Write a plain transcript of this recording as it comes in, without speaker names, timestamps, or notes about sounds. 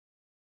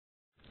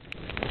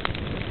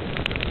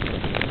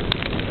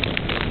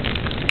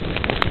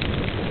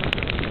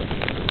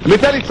Let me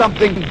tell you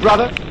something,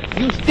 brother.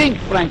 You stink,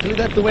 frankly.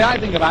 That's the way I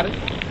think about it.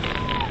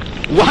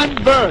 One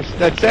verse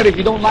that said, if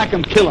you don't like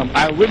him, kill him.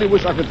 I really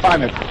wish I could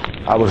find it.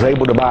 I was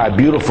able to buy a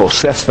beautiful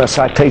Cessna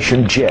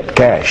Citation jet,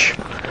 cash.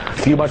 A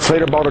few months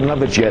later, bought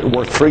another jet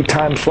worth 3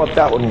 times what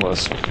that one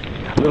was.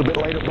 A little bit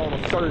later, bought a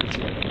third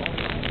jet.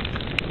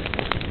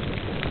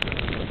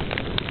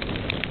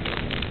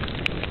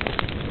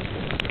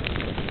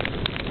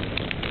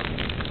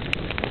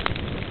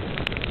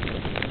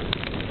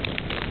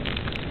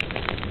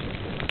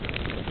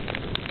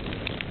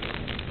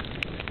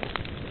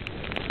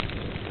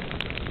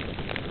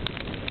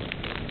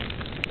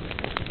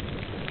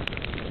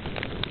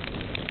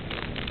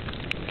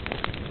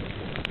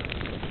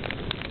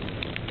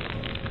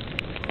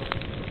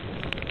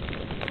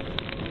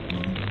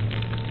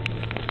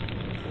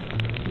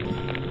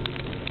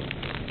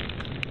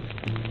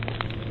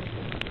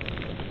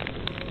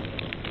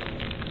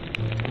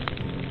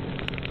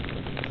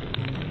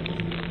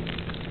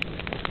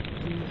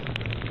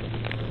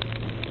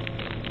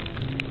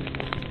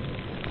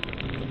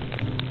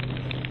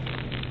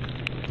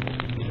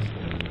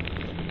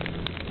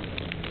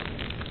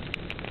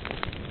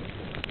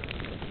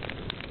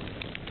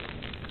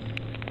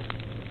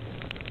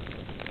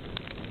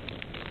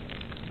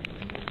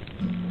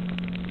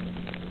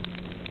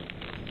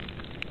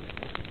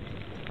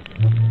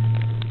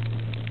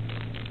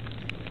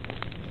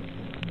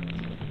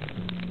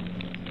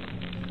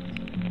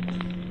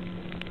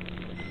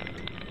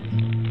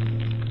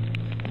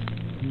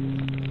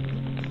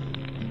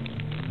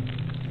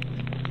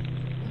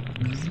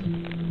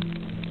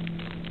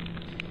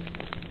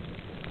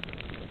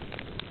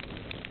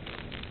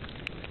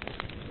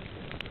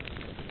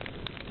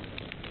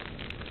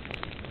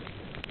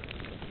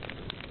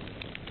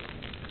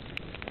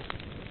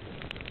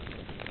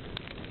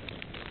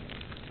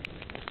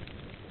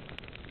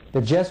 The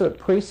Jesuit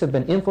priests have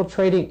been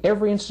infiltrating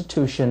every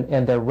institution,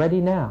 and they're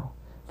ready now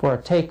for a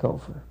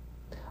takeover.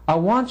 I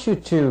want you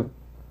to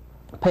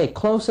pay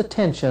close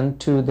attention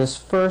to this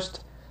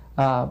first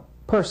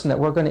person that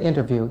we're going to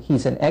interview.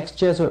 He's an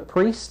ex-Jesuit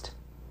priest,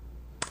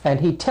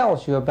 and he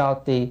tells you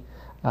about the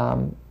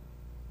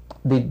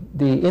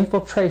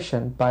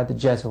infiltration by the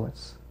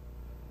Jesuits.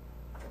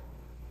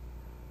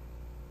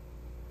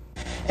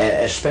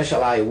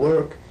 Especially I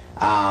work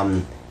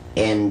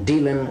in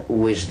dealing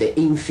with the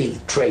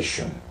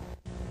infiltration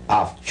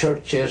of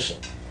churches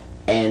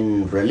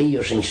and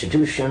religious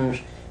institutions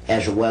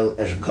as well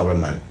as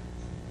government.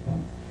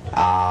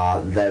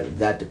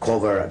 That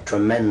cover a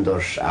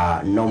tremendous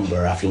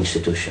number of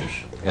institutions.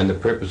 And the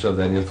purpose of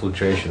that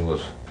infiltration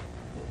was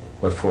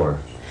what for?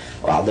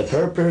 Well, the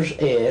purpose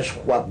is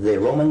what the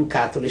Roman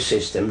Catholic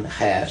system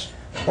has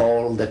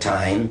all the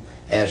time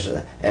as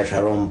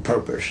her own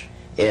purpose,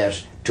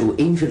 is to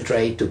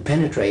infiltrate, to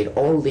penetrate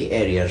all the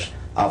areas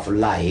of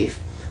life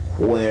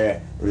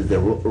where the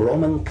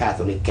Roman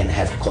Catholic can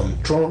have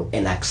control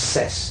and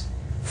access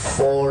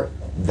for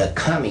the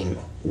coming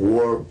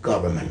world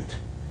government.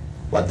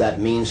 What that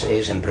means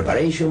is, in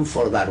preparation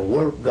for that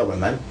world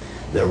government,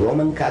 the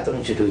Roman Catholic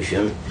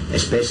institution,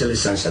 especially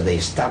since the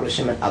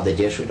establishment of the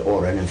Jesuit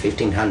order in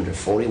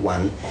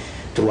 1541,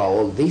 throughout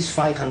all these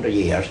 500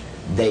 years,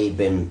 they've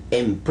been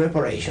in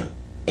preparation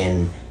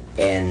and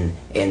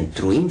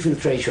through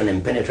infiltration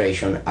and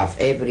penetration of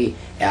every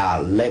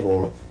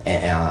level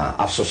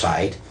of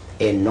society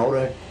in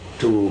order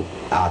to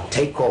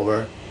take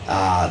over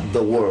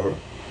the world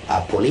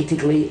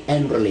politically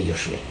and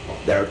religiously.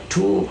 There are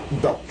two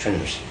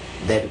doctrines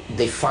that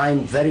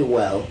define very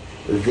well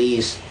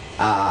these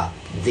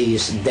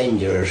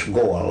dangerous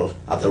goal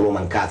of the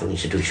Roman Catholic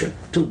institution.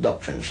 Two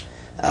doctrines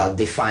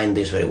define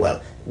this very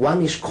well.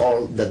 One is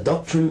called the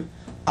doctrine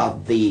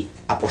of the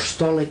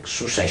apostolic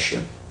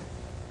succession,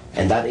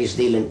 and that is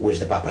dealing with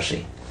the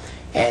papacy.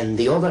 And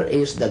the other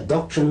is the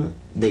doctrine,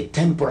 the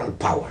temporal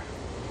power,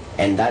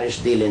 and that is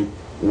dealing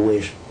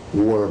with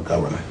world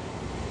government.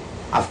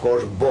 Of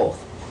course, both,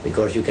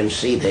 because you can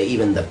see that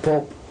even the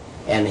Pope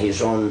and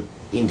his own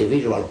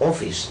individual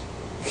office,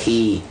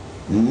 he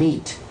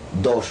meet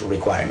those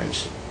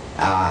requirements.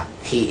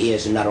 He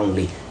is not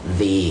only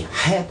the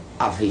head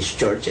of his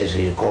church, as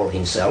he called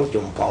himself,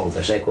 John Paul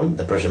II,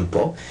 the present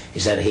Pope. He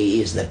said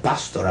he is the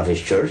pastor of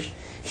his church.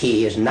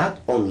 He is not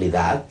only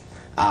that,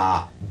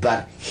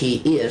 but he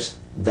is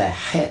the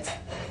head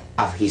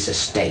of his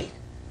state,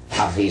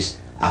 of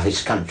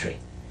his country.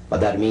 But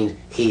that means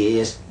he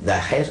is the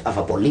head of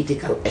a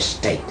political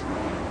state.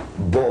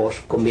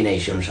 Both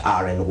combinations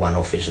are in one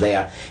office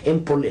there.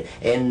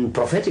 In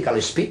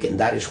prophetically speaking,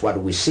 that is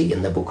what we see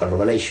in the book of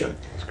Revelation.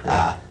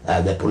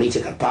 The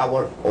political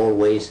power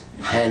always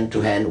hand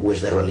to hand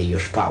with the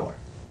religious power.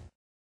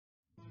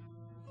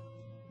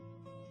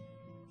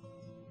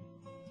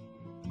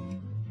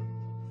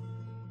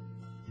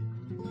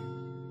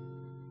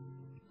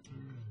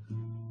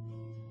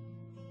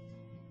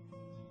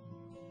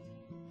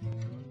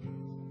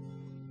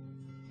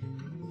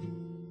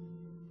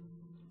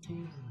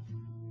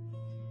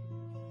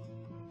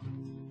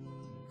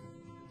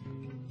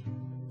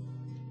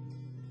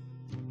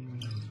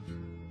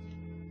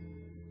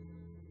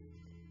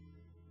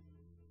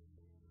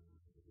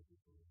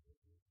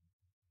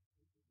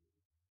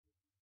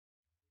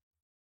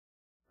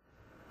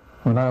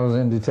 when I was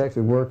in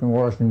detective work in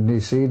Washington,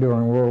 D.C.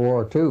 during World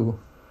War II,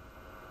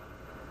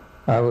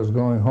 I was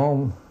going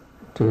home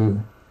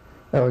to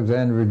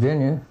Alexandria,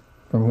 Virginia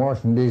from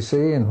Washington, D.C.,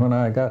 and when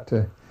I got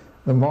to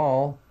the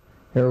mall,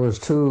 there was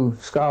two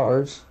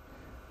scholars,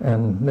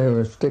 and they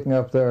were sticking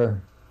up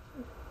their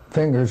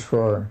fingers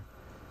for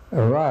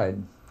a ride.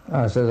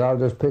 I said, I'll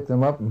just pick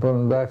them up and put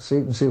them in the back seat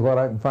and see what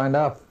I can find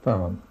out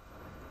from them.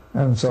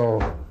 And so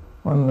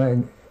when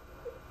they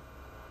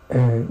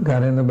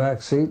got in the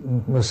back seat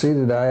and was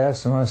seated, I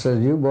asked them, I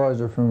said, you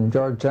boys are from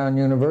Georgetown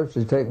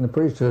University taking the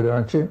priesthood,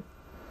 aren't you?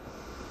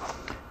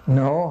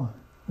 No,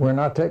 we're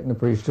not taking the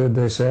priesthood,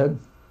 they said.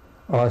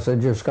 Oh, I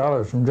said, you're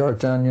scholars from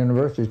Georgetown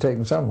University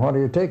taking something. What are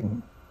you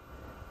taking?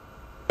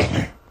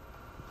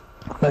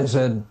 They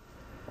said,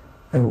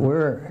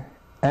 we're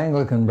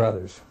Anglican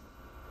brothers.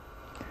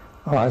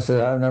 Oh, I said,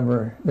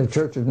 the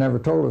church has never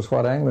told us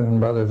what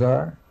Anglican brothers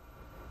are,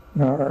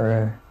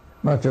 nor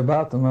much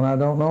about them, and I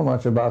don't know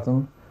much about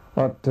them.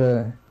 What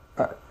do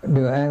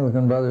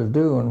Anglican brothers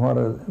do, and what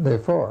are they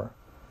for?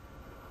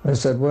 They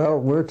said, well,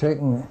 we're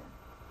taking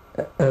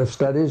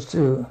studies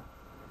to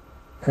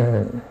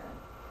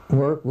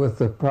work with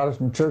the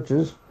Protestant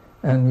churches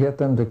and get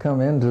them to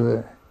come in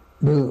to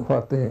do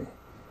what the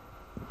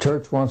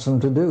church wants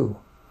them to do,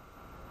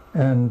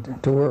 and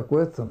to work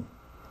with them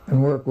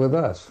and work with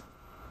us.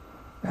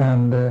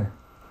 And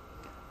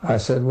I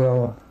said,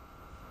 well,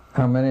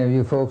 how many of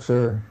you folks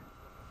are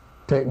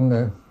taking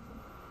the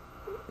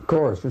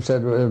course? We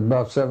said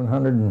about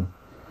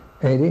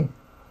 780.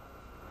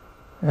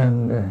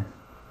 And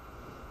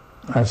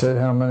I said,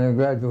 how many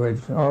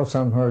graduates? Oh,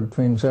 some are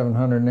between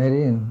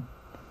 780 and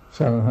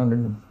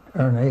 700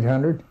 or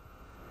 800.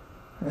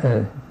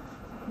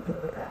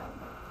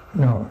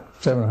 No,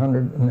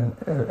 700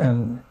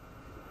 and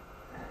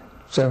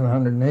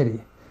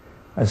 780.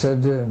 I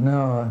said,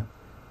 now,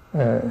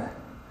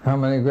 how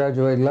many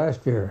graduated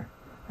last year?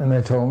 And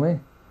they told me.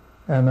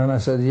 And then I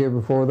said the year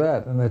before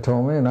that, and they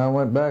told me, and I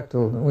went back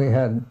till we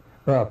had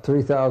about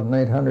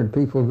 3,800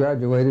 people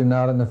graduated and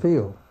out in the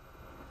field.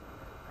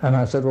 And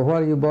I said, well,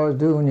 what do you boys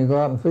do when you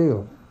go out in the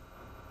field?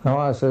 No,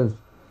 I said,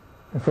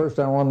 first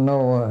I want to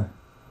know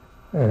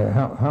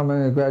how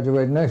many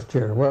graduate next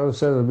year. Well, it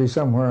said it'll be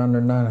somewhere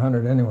under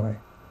 900 anyway.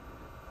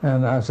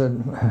 And I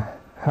said,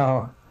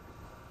 how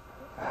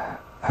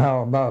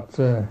about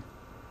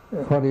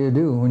what do you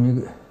do when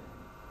you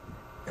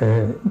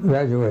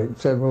graduate? He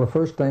said, well, the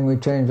first thing we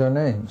change our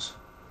names.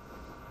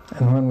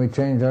 And when we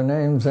change our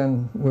names,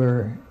 then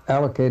we're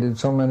allocated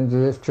so many to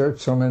this church,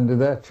 so many to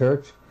that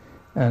church,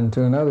 and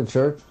to another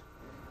church.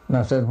 And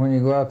I said, when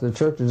you go out to the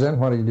churches, then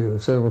what do you do? He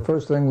said, well, the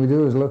first thing we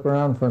do is look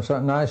around for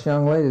some nice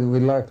young lady that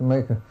we'd like to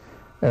make an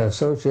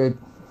associate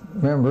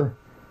member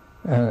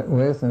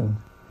with, and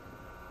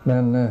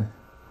then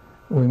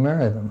we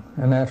marry them.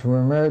 And after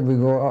we're married, we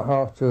go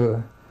off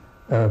to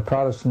a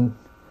Protestant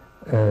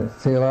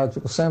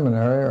theological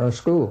seminary or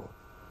school,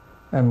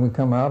 and we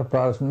come out a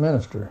Protestant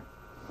minister.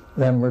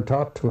 Then we're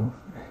taught to,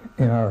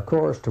 in our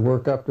course, to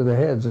work up to the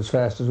heads as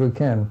fast as we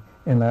can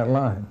in that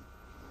line,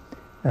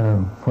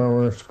 where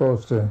we're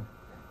supposed to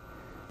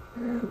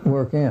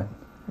work in.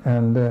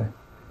 And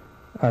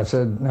I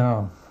said,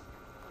 now,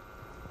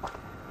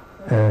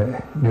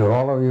 do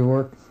all of you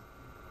work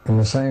in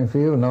the same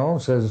field? No,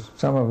 says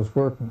some of us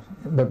work,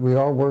 but we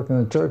all work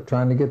in the church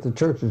trying to get the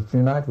churches to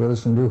unite with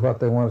us and do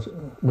what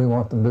we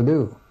want them to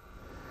do.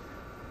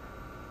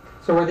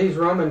 So were these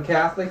Roman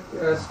Catholic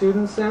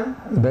students then?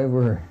 They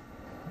were,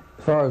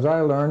 as far as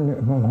I learned,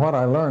 from what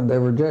I learned, they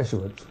were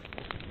Jesuits.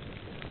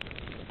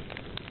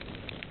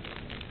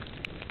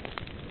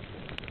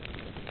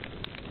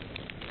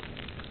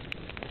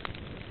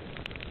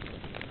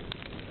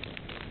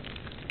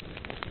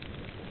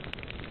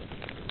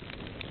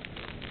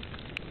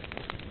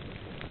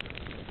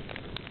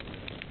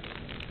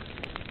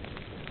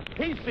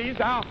 He sees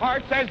our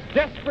hearts as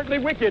desperately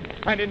wicked.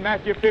 And in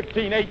Matthew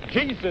 15:8,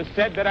 Jesus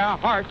said that our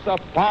hearts are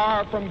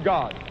far from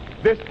God.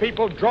 This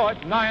people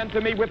draweth nigh unto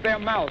me with their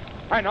mouth,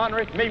 and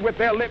honoreth me with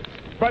their lips,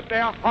 but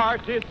their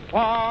heart is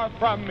far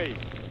from me.